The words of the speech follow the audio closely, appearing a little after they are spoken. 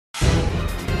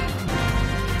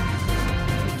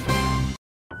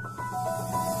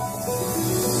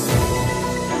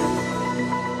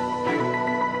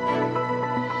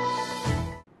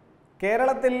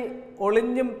കേരളത്തിൽ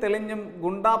ഒളിഞ്ഞും തെളിഞ്ഞും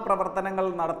ഗുണ്ടാ പ്രവർത്തനങ്ങൾ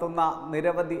നടത്തുന്ന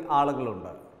നിരവധി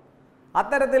ആളുകളുണ്ട്.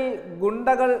 അത്തരത്തിൽ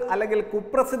ഗുണ്ടകൾ അല്ലെങ്കിൽ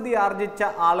കുപ്രസിദ്ധി ആർജിച്ച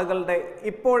ആളുകളുടെ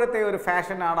ഇപ്പോഴത്തെ ഒരു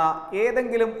ഫാഷനാണ്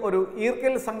ഏതെങ്കിലും ഒരു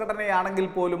ഈർക്കൽ സംഘടനയാണെങ്കിൽ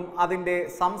പോലും അതിൻ്റെ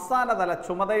സംസ്ഥാനതല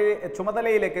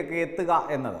ചുമതലയിലേക്കൊക്കെ എത്തുക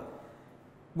എന്നത്.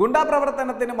 ഗുണ്ടാ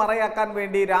പ്രവർത്തനത്തിന് മറയാക്കാൻ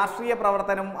വേണ്ടി രാഷ്ട്രീയ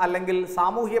പ്രവർത്തനവും അല്ലെങ്കിൽ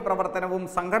സാമൂഹ്യ പ്രവർത്തനവും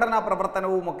സംഘടനാ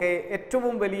പ്രവർത്തനവും ഒക്കെ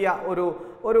ഏറ്റവും വലിയ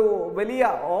ഒരു വലിയ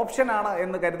ഓപ്ഷനാണ്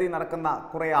എന്ന് കരുതി നടക്കുന്ന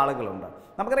കുറേ ആളുകളുണ്ട്.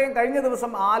 നമുക്കറിയാം, കഴിഞ്ഞ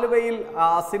ദിവസം ആലുവയിൽ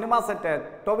സിനിമാ സെറ്റ്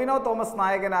ടൊവിനോ തോമസ്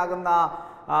നായകനാകുന്ന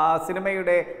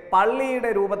സിനിമയുടെ പള്ളിയുടെ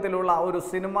രൂപത്തിലുള്ള ഒരു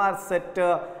സിനിമാ സെറ്റ്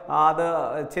അത്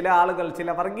ചില ആളുകൾ, ചില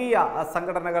വർഗീയ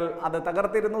സംഘടനകൾ അത്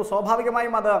തകർത്തിരുന്നു.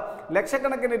 സ്വാഭാവികമായും അത്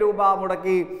ലക്ഷക്കണക്കിന് രൂപ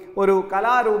മുടക്കി ഒരു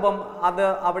കലാരൂപം അത്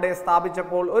അവിടെ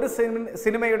സ്ഥാപിച്ചപ്പോൾ, ഒരു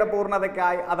സിനിമയുടെ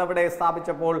പൂർണ്ണതയ്ക്കായി അതവിടെ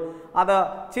സ്ഥാപിച്ചപ്പോൾ അത്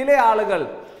ചില ആളുകൾ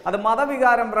അത്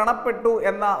മതവികാരം വ്രണപ്പെട്ടു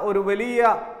എന്ന ഒരു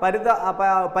വലിയ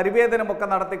പരിവേദനമൊക്കെ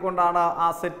നടത്തിക്കൊണ്ടാണ് ആ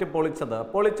സെറ്റ്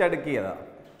പൊളിച്ചടുക്കിയത്.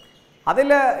 അതിൽ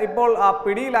ഇപ്പോൾ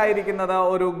പിടിയിലായിരിക്കുന്നത്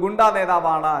ഒരു ഗുണ്ടാ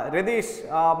നേതാവാണ് രതീഷ്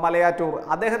മലയാറ്റൂർ.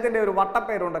 അദ്ദേഹത്തിൻ്റെ ഒരു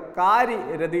വട്ടപ്പേരുണ്ട്, കാരി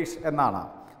രതീഷ് എന്നാണ്.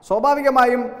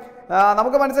 സ്വാഭാവികമായും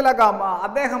നമുക്ക് മനസ്സിലാക്കാം,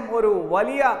 അദ്ദേഹം ഒരു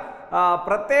വലിയ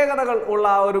പ്രത്യേകതകൾ ഉള്ള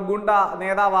ഒരു ഗുണ്ട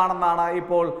നേതാവാണെന്നാണ്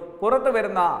ഇപ്പോൾ പുറത്തു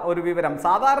വരുന്ന ഒരു വിവരം.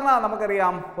 സാധാരണ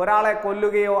നമുക്കറിയാം, ഒരാളെ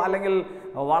കൊല്ലുകയോ അല്ലെങ്കിൽ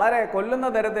വളരെ കൊല്ലുന്ന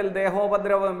തരത്തിൽ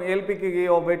ദേഹോപദ്രവം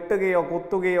ഏൽപ്പിക്കുകയോ വെട്ടുകയോ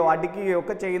കുത്തുകയോ അടിക്കുകയോ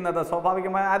ഒക്കെ ചെയ്യുന്നത്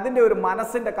സ്വാഭാവികമായി അതിൻ്റെ ഒരു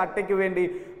മനസ്സിൻ്റെ കട്ടിക്ക് വേണ്ടി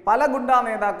പല ഗുണ്ടാ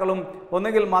നേതാക്കളും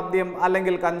ഒന്നുകിൽ മദ്യം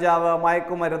അല്ലെങ്കിൽ കഞ്ചാവ്,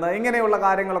 മയക്കുമരുന്ന് ഇങ്ങനെയുള്ള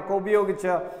കാര്യങ്ങളൊക്കെ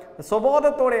ഉപയോഗിച്ച്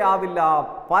സ്വബോധത്തോടെ ആവില്ല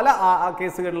പല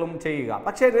കേസുകളിലും ചെയ്യുക.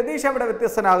 പക്ഷേ രതീഷ് അവിടെ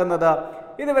വ്യത്യസ്തനാകുന്നത്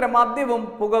ഇതുവരെ മദ്യവും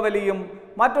പുകവലിയും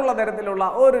മറ്റുള്ള തരത്തിലുള്ള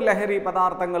ഒരു ലഹരി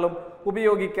പദാർത്ഥങ്ങളും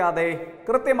ഉപയോഗിക്കാതെ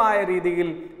കൃത്യമായ രീതിയിൽ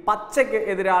പച്ചയ്ക്ക്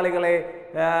എതിരാളികളെ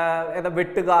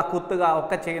വെട്ടുക കുത്തുക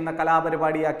ഒക്കെ ചെയ്യുന്ന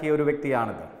കലാപരിപാടിയാക്കിയ ഒരു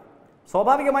വ്യക്തിയാണിത്.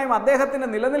 സ്വാഭാവികമായും അദ്ദേഹത്തിൻ്റെ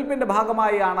നിലനിൽപ്പിൻ്റെ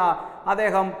ഭാഗമായാണ്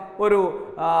അദ്ദേഹം ഒരു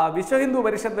വിശ്വഹിന്ദു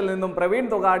പരിഷത്തിൽ നിന്നും പ്രവീൺ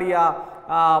തൊഗാഡിയ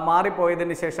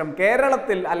മാറിപ്പോയതിന് ശേഷം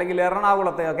കേരളത്തിൽ അല്ലെങ്കിൽ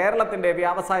എറണാകുളത്ത്, കേരളത്തിൻ്റെ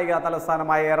വ്യാവസായിക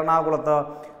തലസ്ഥാനമായ എറണാകുളത്ത്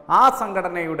ആ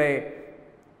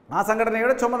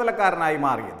സംഘടനയുടെ ചുമതലക്കാരനായി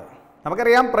മാറിയത്.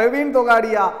 നമുക്കറിയാം, പ്രവീൺ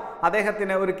തൊഗാഡിയ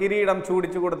അദ്ദേഹത്തിന് ഒരു കിരീടം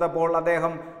ചൂടിച്ചു കൊടുത്തപ്പോൾ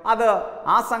അദ്ദേഹം അത്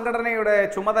ആ സംഘടനയുടെ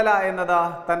ചുമതല എന്നത്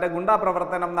തൻ്റെ ഗുണ്ടാ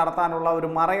പ്രവർത്തനം നടത്താനുള്ള ഒരു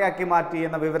മറയാക്കി മാറ്റി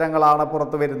എന്ന വിവരങ്ങളാണ്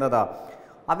പുറത്തു വരുന്നത്.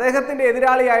 അദ്ദേഹത്തിൻ്റെ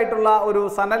എതിരാളിയായിട്ടുള്ള ഒരു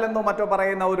സനൽ എന്നോ മറ്റോ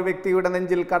പറയുന്ന ഒരു വ്യക്തിയുടെ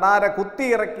നെഞ്ചിൽ കടാര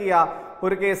കുത്തിയിറക്കിയ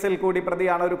ഒരു കേസിൽ കൂടി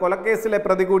പ്രതിയാണ്, ഒരു കൊലക്കേസിലെ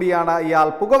പ്രതി കൂടിയാണ് ഇയാൾ.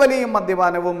 പുകവലിയും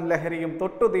മദ്യപാനവും ലഹരിയും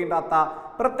തൊട്ടു തീണ്ടാത്ത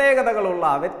പ്രത്യേകതകളുള്ള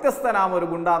വ്യത്യസ്തനാം ഒരു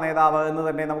ഗുണ്ടാ നേതാവ് എന്ന്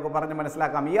തന്നെ നമുക്ക് പറഞ്ഞ്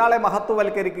മനസ്സിലാക്കാം. ഇയാളെ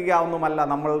മഹത്വവൽക്കരിക്കുക ഒന്നുമല്ല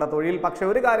നമ്മളുടെ തൊഴിൽ. പക്ഷെ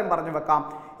ഒരു കാര്യം പറഞ്ഞു വെക്കാം,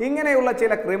 ഇങ്ങനെയുള്ള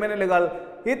ചില ക്രിമിനലുകൾ,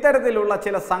 ഇത്തരത്തിലുള്ള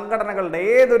ചില സംഘടനകളുടെ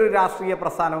ഏതൊരു രാഷ്ട്രീയ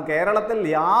പ്രസ്ഥാനവും കേരളത്തിൽ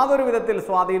യാതൊരു വിധത്തിൽ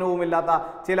സ്വാധീനവുമില്ലാത്ത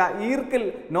ചില ഈർക്കിൽ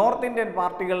നോർത്ത് ഇന്ത്യൻ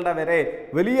പാർട്ടികളുടെ വരെ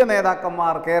വലിയ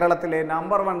നേതാക്കന്മാർ കേരളത്തിലെ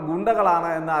നമ്പർ 1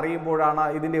 ഗുണ്ടകളാണ് എന്ന് അറിയുമ്പോഴാണ്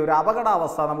ഇതിൻ്റെ ഒരു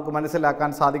അപകടാവസ്ഥ നമുക്ക് മനസ്സിലാക്കാൻ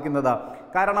സാധിക്കുന്നത്.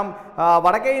 കാരണം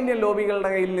വടക്കേ ഇന്ത്യൻ ലോബികളുടെ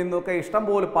കയ്യിൽ നിന്നൊക്കെ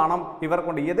ഇഷ്ടംപോലെ പണം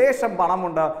ഇവർക്കുണ്ട്, യഥേഷ്ടം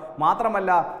പണമുണ്ട്.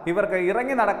 മാത്രമല്ല, ഇവർക്ക്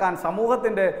ഇറങ്ങി നടക്കാൻ,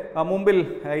 സമൂഹത്തിൻ്റെ മുമ്പിൽ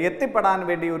എത്തിപ്പെടാൻ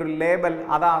വേണ്ടി ഒരു ലേബൽ,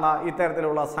 അതാണ്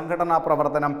ഇത്തരത്തിലുള്ള സംഘടനാ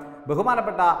പ്രവർത്തനം.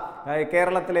 ബഹുമാനപ്പെട്ട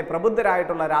കേരളത്തിലെ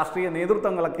പ്രബുദ്ധരായിട്ടുള്ള രാഷ്ട്രീയ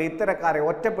നേതൃത്വങ്ങളൊക്കെ ഇത്തരക്കാരെ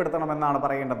ഒറ്റപ്പെടുത്തണമെന്നാണ്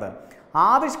പറയേണ്ടത്.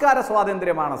 ആവിഷ്കാര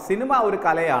സ്വാതന്ത്ര്യമാണ്. സിനിമ ഒരു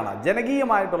കലയാണ്,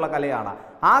 ജനകീയമായിട്ടുള്ള കലയാണ്.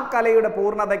 ആ കലയുടെ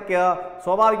പൂർണ്ണതയ്ക്ക്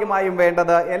സ്വാഭാവികമായും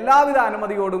വേണ്ടത് എല്ലാവിധ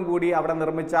അനുമതിയോടും കൂടി അവിടെ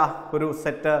നിർമ്മിച്ച ഒരു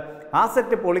സെറ്റ്, ആ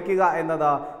സെറ്റ് പൊളിക്കുക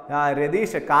എന്നത്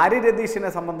കാരി രതീഷിനെ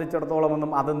സംബന്ധിച്ചിടത്തോളം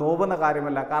ഒന്നും അത് നോവുന്ന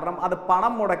കാര്യമല്ല. കാരണം അത്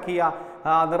പണം മുടക്കിയ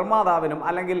നിർമ്മാതാവിനും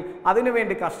അല്ലെങ്കിൽ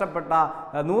അതിനുവേണ്ടി കഷ്ടപ്പെട്ട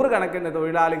നൂറുകണക്കിന്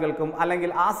തൊഴിലാളികൾക്കും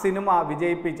അല്ലെങ്കിൽ ആ സിനിമ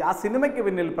വിജയിപ്പിച്ച് ആ സിനിമയ്ക്ക്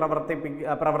പിന്നിൽ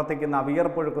പ്രവർത്തിക്കുന്ന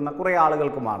വിയർപ്പൊഴുക്കുന്ന കുറേ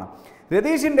ആളുകൾക്കുമാണ്.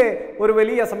 രതീഷിൻ്റെ ഒരു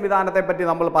വലിയ സംവിധാനത്തെപ്പറ്റി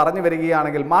നമ്മൾ പറഞ്ഞു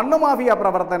വരികയാണെങ്കിൽ, മണ്ണ് മാഫിയ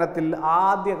പ്രവർത്തനത്തിൽ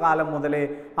ആദ്യകാലം മുതലേ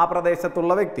ആ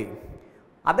പ്രദേശത്തുള്ള വ്യക്തി,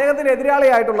 അദ്ദേഹത്തിന്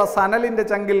എതിരാളിയായിട്ടുള്ള സനലിൻ്റെ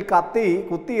ചങ്കിൽ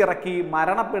കുത്തിയിറക്കി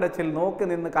മരണപ്പിടച്ചിൽ നോക്കി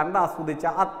നിന്ന് കണ്ടാസ്വദിച്ച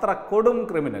അത്ര കൊടും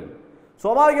ക്രിമിനൽ.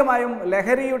 സ്വാഭാവികമായും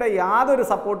ലഹരിയുടെ യാതൊരു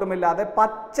സപ്പോർട്ടുമില്ലാതെ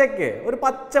പച്ചയ്ക്ക് ഒരു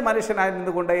പച്ച മനുഷ്യനായി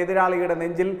നിന്നുകൊണ്ട് എതിരാളിയുടെ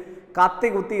നെഞ്ചിൽ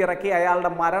കുത്തിയിറക്കി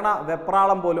അയാളുടെ മരണ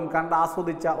വെപ്രാളം പോലും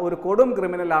ആസ്വദിച്ച ഒരു കൊടും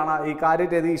ക്രിമിനലാണ് ഈ കാരി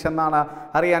രതീഷ് എന്നാണ്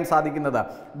അറിയാൻ സാധിക്കുന്നത്.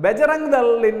 ബജറംഗ്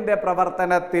ദളിൻ്റെ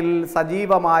പ്രവർത്തനത്തിൽ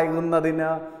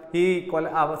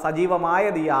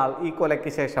സജീവമായത് ഇയാൾ ഈ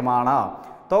കൊലയ്ക്ക് ശേഷമാണ്.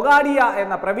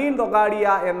 പ്രവീൺ തൊഗാഡിയ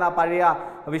എന്ന പഴയ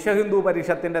വിശ്വഹിന്ദു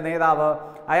പരിഷത്തിൻ്റെ നേതാവ്,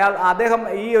 അദ്ദേഹം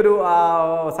ഈ ഒരു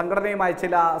സംഘടനയുമായി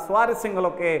ചില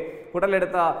സ്വാരസ്യങ്ങളൊക്കെ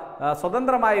ഉടലെടുത്ത്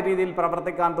സ്വതന്ത്രമായ രീതിയിൽ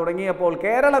പ്രവർത്തിക്കാൻ തുടങ്ങിയപ്പോൾ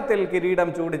കേരളത്തിൽ കിരീടം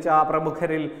ചൂടിച്ച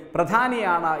പ്രമുഖരിൽ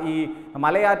പ്രധാനിയാണ് ഈ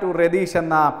മലയാറ്റൂർ രതീഷ്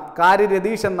എന്ന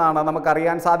രതീഷ് എന്നാണ്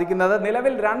നമുക്കറിയാൻ സാധിക്കുന്നത്.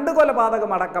 നിലവിൽ 2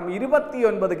 കൊലപാതകമടക്കം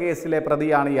 29 കേസിലെ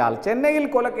പ്രതിയാണ് ഇയാൾ. ചെന്നൈയിൽ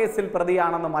കൊലക്കേസിൽ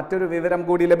പ്രതിയാണെന്ന് മറ്റൊരു വിവരം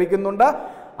കൂടി ലഭിക്കുന്നുണ്ട്.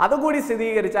 അതുകൂടി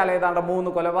സ്ഥിരീകരിച്ചാൽ ഏതാണ്ട്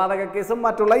 3 കൊലപാതക കേസും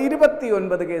മറ്റുള്ള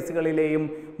 29 കേസുകളിലെയും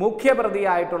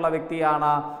മുഖ്യപ്രതിയായിട്ടുള്ള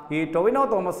വ്യക്തിയാണ് ഈ ടൊവിനോ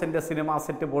തോമസിൻ്റെ സിനിമാ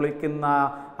സെറ്റ് പൊളിക്കുന്ന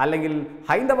അല്ലെങ്കിൽ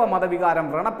ഹൈന്ദവ മതവികാരം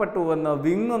വ്രണപ്പെട്ടുവെന്ന്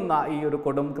വിങ്ങുന്ന ഈ ഒരു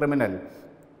കൊടും ക്രിമിനൽ.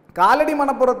 കാലടി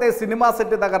മണപ്പുറത്തെ സിനിമാ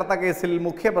സെറ്റ് തകർത്ത കേസിൽ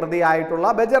മുഖ്യപ്രതിയായിട്ടുള്ള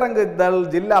ബജറംഗ് ദൾ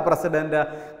ജില്ലാ പ്രസിഡന്റ്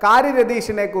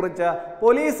രതീഷിനെ കുറിച്ച്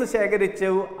പോലീസ്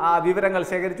വിവരങ്ങൾ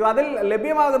ശേഖരിച്ചു. അതിൽ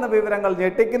ലഭ്യമാകുന്ന വിവരങ്ങൾ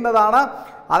ഞെട്ടിക്കുന്നതാണ്.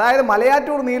 അതായത്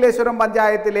മലയാറ്റൂർ നീലേശ്വരം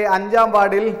പഞ്ചായത്തിലെ 5-ാം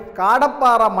വാർഡിൽ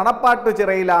കാടപ്പാറ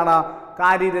മണപ്പാട്ടുചിറയിലാണ്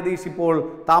രതീഷ് ഇപ്പോൾ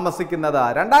താമസിക്കുന്നത്.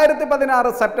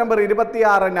 2016 സെപ്റ്റംബർ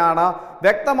 26-നാണ്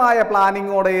വ്യക്തമായ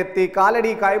പ്ലാനിങ്ങോടെ എത്തി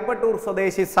കാലടി കൈപ്പട്ടൂർ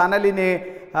സ്വദേശി സനലിനെ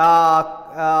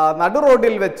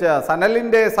നടുറോഡിൽ വെച്ച്,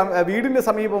 സനലിൻ്റെ വീടിന്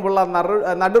സമീപമുള്ള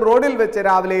നടുറോഡിൽ വെച്ച്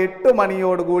രാവിലെ 8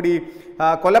 മണിയോടുകൂടി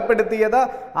കൊലപ്പെടുത്തിയത്.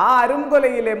 ആ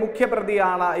അരുംകൊലയിലെ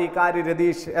മുഖ്യപ്രതിയാണ് ഈ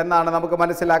രതീഷ് എന്നാണ് നമുക്ക്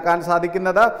മനസ്സിലാക്കാൻ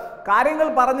സാധിക്കുന്നത്. കാര്യങ്ങൾ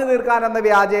പറഞ്ഞു തീർക്കാനെന്ന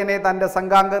വ്യാജേനെ തൻ്റെ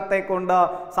സംഘാംഗത്തെ കൊണ്ട്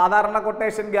സാധാരണ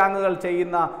കൊട്ടേഷൻ ഗ്യാങ്ങുകൾ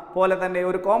ചെയ്യുന്ന പോലെ തന്നെ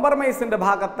ഒരു കോംപ്രമൈസിൻ്റെ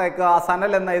ഭാഗത്തേക്ക് ആ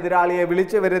സനൽ എന്ന എതിരാളിയെ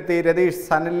വിളിച്ചു വരുത്തി രതീഷ്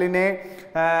സനലിനെ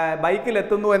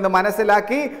ബൈക്കിലെത്തുന്നു എന്ന്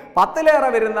മനസ്സിലാക്കി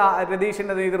 10-ലേറെ വരുന്ന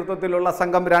രതീഷിൻ്റെ നേതൃത്വത്തിലുള്ള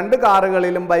സംഘം 2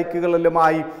 കാറുകളിലും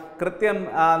ബൈക്കുകളിലുമായി കൃത്യം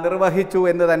നിർവഹിച്ചു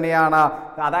എന്ന് തന്നെയാണ്.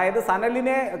 അതായത്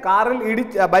സനലിനെ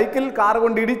ബൈക്കിൽ കാർ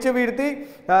കൊണ്ട് ഇടിച്ചു വീഴ്ത്തി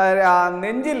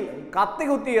നെഞ്ചിൽ കത്തി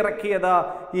കുത്തി ഇറക്കിയത്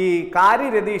ഈ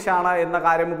രതീഷാണ് എന്ന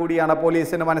കാര്യം കൂടിയാണ്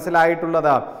പോലീസിന്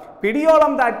മനസ്സിലായിട്ടുള്ളത്.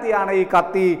 പിടിയോളം താഴ്ത്തിയാണ് ഈ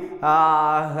കത്തി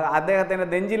അദ്ദേഹത്തിൻ്റെ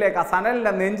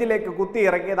സനലിൻ്റെ നെഞ്ചിലേക്ക് കുത്തി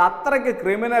ഇറക്കിയത്. അത്രയ്ക്ക്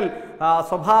ക്രിമിനൽ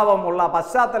സ്വഭാവമുള്ള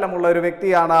പശ്ചാത്തലമുള്ള ഒരു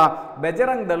വ്യക്തിയാണ്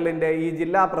ബജറംഗ് ദളിൻ്റെ ഈ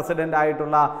ജില്ലാ പ്രസിഡന്റ്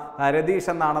ആയിട്ടുള്ള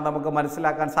രതീഷ് എന്നാണ് നമുക്ക്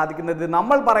മനസ്സിലാക്കാൻ സാധിക്കുന്നത്.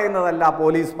 നമ്മൾ പറയുന്നതല്ല,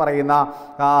 പോലീസ് പറയുന്ന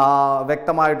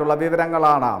വ്യക്തമായിട്ടുള്ള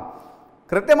വിവരങ്ങളാണ്.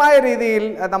 കൃത്യമായ രീതിയിൽ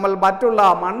നമ്മൾ മറ്റുള്ള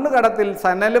മണ്ണുകടത്തിൽ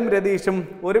സനലും രതീഷും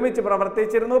ഒരുമിച്ച്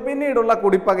പ്രവർത്തിച്ചിരുന്നു. പിന്നീടുള്ള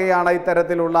കുടിപ്പകയാണ്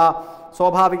ഇത്തരത്തിലുള്ള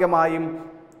സ്വാഭാവികമായും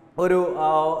ഒരു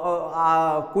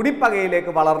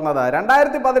കുടിപ്പകയിലേക്ക് വളർന്നത്.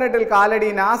 2018 കാലടി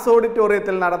നാസ്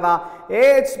ഓഡിറ്റോറിയത്തിൽ നടന്ന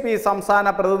AHP സംസ്ഥാന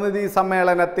പ്രതിനിധി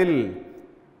സമ്മേളനത്തിൽ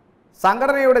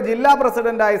സംഘടനയുടെ ജില്ലാ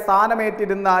പ്രസിഡന്റായി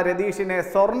സ്ഥാനമേറ്റിരുന്ന രതീഷിനെ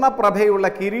സ്വർണ്ണപ്രഭയുള്ള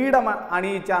കിരീടം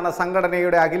അണിയിച്ചാണ്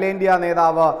സംഘടനയുടെ അഖിലേന്ത്യാ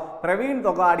നേതാവ് പ്രവീൺ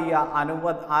തൊഗാഡിയ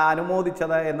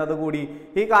അനുമോദിച്ചത് എന്നതുകൂടി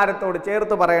ഈ കാര്യത്തോട്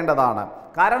ചേർത്ത് പറയേണ്ടതാണ്.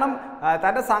 കാരണം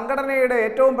തൻ്റെ സംഘടനയുടെ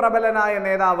ഏറ്റവും പ്രബലനായ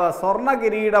നേതാവ് സ്വർണ്ണ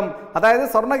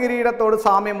കിരീടത്തോട്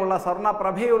സാമ്യമുള്ള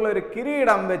സ്വർണ്ണപ്രഭയുള്ള ഒരു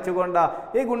കിരീടം വെച്ചുകൊണ്ട്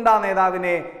ഈ ഗുണ്ടാ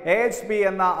നേതാവിനെ AHP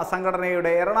എന്ന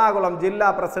സംഘടനയുടെ എറണാകുളം ജില്ലാ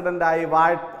പ്രസിഡന്റായി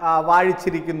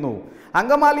വാഴിച്ചിരിക്കുന്നു.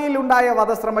 അങ്കമാലിയിൽ ഉണ്ടായ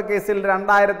വധശ്രമ കേസിൽ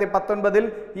 2019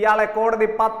 ഇയാളെ കോടതി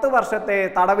 10 വർഷത്തെ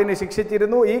തടവിന്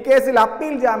ശിക്ഷിച്ചിരുന്നു. ഈ കേസിൽ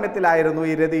അപ്പീൽ ജാമ്യത്തിലായിരുന്നു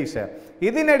ഈ രതീഷ്.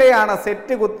 ഇതിനിടെയാണ്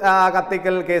സെറ്റ്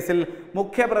കത്തിക്കൽ കേസിൽ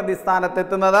മുഖ്യപ്രതി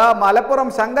സ്ഥാനത്തെത്തുന്നത്. മലപ്പുറം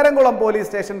ശങ്കരംകുളം പോലീസ്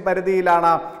സ്റ്റേഷൻ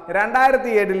പരിധിയിലാണ്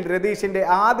 2007 രതീഷിന്റെ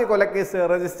ആദ്യ കൊലക്കേസ്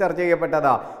രജിസ്റ്റർ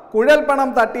ചെയ്യപ്പെട്ടത്. കുഴൽപ്പണം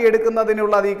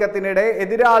തട്ടിയെടുക്കുന്നതിനുള്ള നീക്കത്തിനിടെ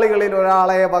എതിരാളികളിൽ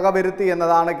ഒരാളെ വകവരുത്തി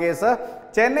എന്നതാണ് കേസ്.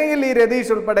 ചെന്നൈയിൽ ഈ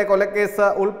രതീഷ്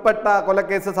ഉൾപ്പെട്ട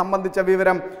കൊലക്കേസ് സംബന്ധിച്ച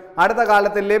വിവരം അടുത്ത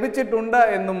കാലത്ത് ലഭിച്ചിട്ടുണ്ട്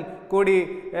എന്നും കൂടി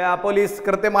പോലീസ്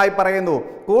കൃത്യമായി പറയുന്നു.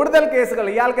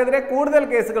 ഇയാൾക്കെതിരെ കൂടുതൽ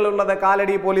കേസുകൾ ഉള്ളത്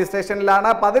കാലടി പോലീസ് സ്റ്റേഷനിലാണ്.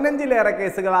 15-ലേറെ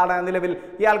കേസുകളാണ് നിലവിൽ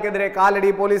ഇയാൾക്കെതിരെ കാലടി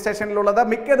പോലീസ് സ്റ്റേഷനിലുള്ളത്.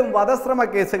 മിക്കതും വധശ്രമ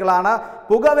കേസുകളാണ്.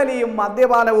 പുകവലിയും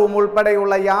മദ്യപാനവും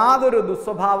ഉൾപ്പെടെയുള്ള യാതൊരു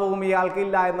ദുസ്വഭാവവും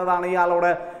ഇയാൾക്കില്ല എന്നതാണ്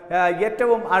ഇയാളോട്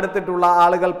ഏറ്റവും അടുത്തിട്ടുള്ള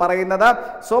ആളുകൾ പറയുന്നത്.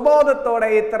 സ്വബോധത്തോടെ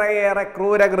ഇത്രയേറെ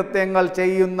ക്രൂരകൃത്യങ്ങൾ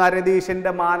ചെയ്യുന്ന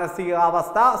രതീഷിന്റെ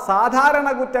മാനസികാവസ്ഥ സാധാരണ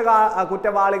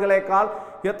കുറ്റവാളികളെക്കാൾ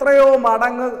എത്രയോ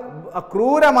മടങ്ങ്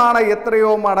ക്രൂരമാണ്,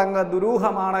 എത്രയോ മടങ്ങ്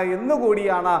ദുരൂഹമാണ്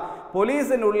എന്നുകൂടിയാണ്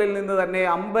പോലീസിനുള്ളിൽ നിന്ന് തന്നെ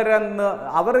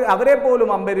അവരെ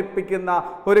പോലും അമ്പരിപ്പിക്കുന്ന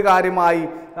ഒരു കാര്യമായി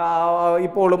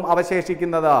ഇപ്പോഴും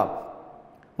അവശേഷിക്കുന്നത്.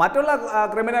 മറ്റുള്ള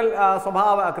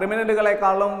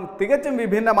ക്രിമിനലുകളെക്കാളും തികച്ചും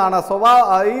വിഭിന്നമാണ്.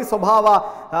 ഈ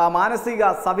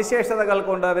മാനസിക സവിശേഷതകൾ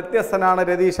കൊണ്ട് വ്യത്യസ്തനാണ്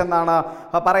രതീഷ് എന്നാണ്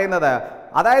പറയുന്നത്.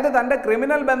 അതായത് തൻ്റെ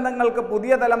ക്രിമിനൽ ബന്ധങ്ങൾക്ക്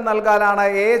പുതിയ തലം നൽകാനാണ്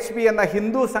AHP എന്ന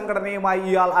ഹിന്ദു സംഘടനയുമായി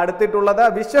ഇയാൾ അടുത്തിട്ടുള്ളത്.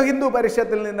 വിശ്വ ഹിന്ദു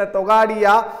പരിഷത്തിൽ നിന്ന്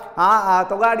തൊഗാഡിയയെ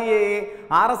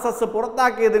RSS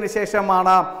പുറത്താക്കിയതിനു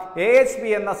ശേഷമാണ് AHP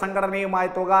എന്ന സംഘടനയുമായി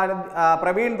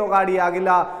പ്രവീൺ തൊഗാഡിയ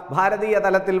ഭാരതീയ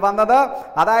തലത്തിൽ വന്നത്.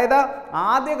 അതായത്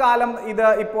ആദ്യകാലം ഇത്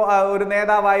ഇപ്പോൾ ഒരു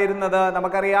നേതാവായിരുന്നത്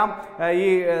നമുക്കറിയാം. ഈ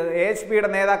AHPയുടെ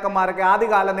നേതാക്കന്മാരൊക്കെ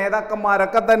ആദ്യകാല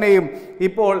നേതാക്കന്മാരൊക്കെ തന്നെയും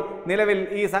ഇപ്പോൾ നിലവിൽ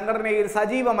ഈ സംഘടനയിൽ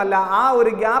സജീവമല്ല. ആ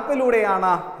ഒരു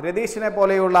ഗ്യാപ്പിലൂടെയാണ് രതീഷിനെ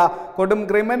പോലെയുള്ള കൊടും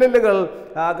ക്രിമിനലുകൾ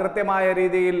കൃത്യമായ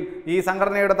രീതിയിൽ ഈ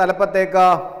സംഘടനയുടെ തലപ്പത്തേക്ക്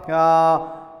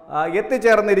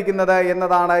എത്തിച്ചേർന്നിരിക്കുന്നത്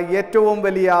എന്നതാണ് ഏറ്റവും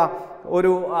വലിയ ഒരു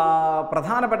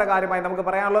പ്രധാനപ്പെട്ട കാര്യമായി നമുക്ക്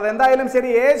പറയാനുള്ളത്. എന്തായാലും ശരി,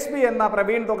 AHP എന്ന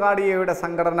പ്രവീൺ തൊഗാഡിയയുടെ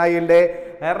സംഘടനയിലെ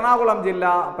എറണാകുളം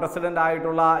ജില്ലാ പ്രസിഡന്റ്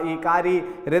ആയിട്ടുള്ള ഈ കാരി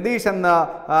രതീഷ് എന്ന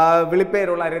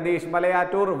വിളിപ്പേരുള്ള രതീഷ്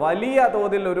മലയാറ്റൂർ വലിയ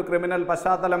തോതിൽ ഒരു ക്രിമിനൽ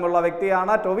പശ്ചാത്തലമുള്ള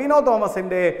വ്യക്തിയാണ്. ടൊവിനോ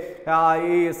തോമസിൻ്റെ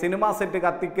ഈ സിനിമാ സെറ്റ്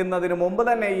കത്തിക്കുന്നതിന് മുമ്പ്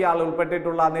തന്നെ ഇയാൾ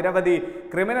ഉൾപ്പെട്ടിട്ടുള്ള നിരവധി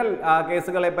ക്രിമിനൽ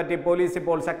കേസുകളെ പറ്റി പോലീസ്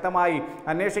ഇപ്പോൾ ശക്തമായി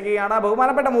അന്വേഷിക്കുകയാണ്.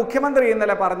 ബഹുമാനപ്പെട്ട മുഖ്യമന്ത്രി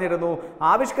ഇന്നലെ പറഞ്ഞിരുന്നു,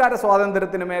 ആവിഷ്കാര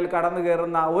സ്വാതന്ത്ര്യത്തിന് മേൽ കടന്നു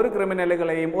കയറുന്ന ഒരു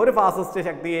ക്രിമിനലുകളെയും ഒരു ഫാസിസ്റ്റ്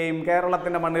ശക്തിയെയും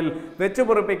കേരളത്തിൻ്റെ മണ്ണിൽ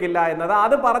വെച്ചുപൊറിപ്പിക്കില്ല എന്നത്.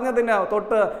 അത് പറഞ്ഞതിന്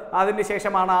തൊട്ട് അതിന് ശേഷമാണ്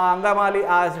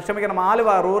ആലുവ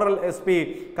റൂറൽ SP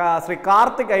ശ്രീ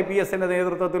കാർത്തിക് IPSന്റെ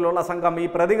നേതൃത്വത്തിലുള്ള സംഘം ഈ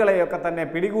പ്രതികളെയൊക്കെ തന്നെ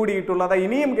പിടികൂടിയിട്ടുള്ളത്.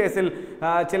 ഇനിയും കേസിൽ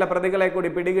ചില പ്രതികളെ കൂടി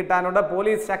പിടികിട്ടാനുണ്ട്.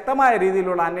 പോലീസ് ശക്തമായ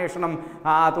രീതിയിലുള്ള അന്വേഷണം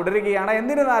തുടരുകയാണ്.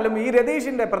 എന്നിരുന്നാലും ഈ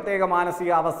രതീഷിൻ്റെ പ്രത്യേക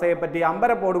മാനസികാവസ്ഥയെപ്പറ്റി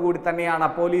അമ്പരപ്പോടുകൂടി തന്നെയാണ്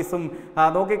പോലീസും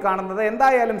നോക്കിക്കാണുന്നത്.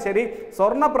 എന്തായാലും ശരി,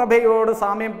 സ്വർണ്ണപ്രഭയോട്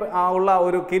സാമ്യം ഉള്ള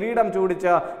ഒരു കിരീടം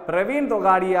ചൂടിച്ച് പ്രവീൺ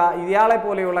തൊഗാഡിയ ഇയാളെ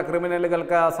പോലെയുള്ള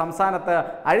ക്രിമിനലുകൾക്ക് സംസ്ഥാനത്ത്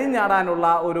അഴിഞ്ഞാടാനുള്ള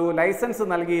ഒരു ലൈസൻസ്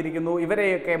നൽകിയിരിക്കുന്നു.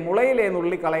 ഇവരെയൊക്കെ മുളയിലേ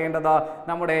നുള്ളിക്കളയേണ്ടത്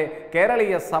നമ്മുടെ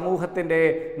കേരളീയ സമൂഹത്തിൻ്റെ,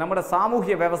 നമ്മുടെ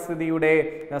സാമൂഹ്യ വ്യവസ്ഥിതിയുടെ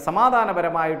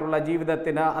സമാധാനപരമായിട്ടുള്ള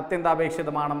ജീവിതത്തിന്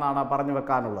അത്യന്താപേക്ഷിതമാണെന്നാണ് പറഞ്ഞു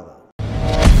വെക്കാനുള്ളത്.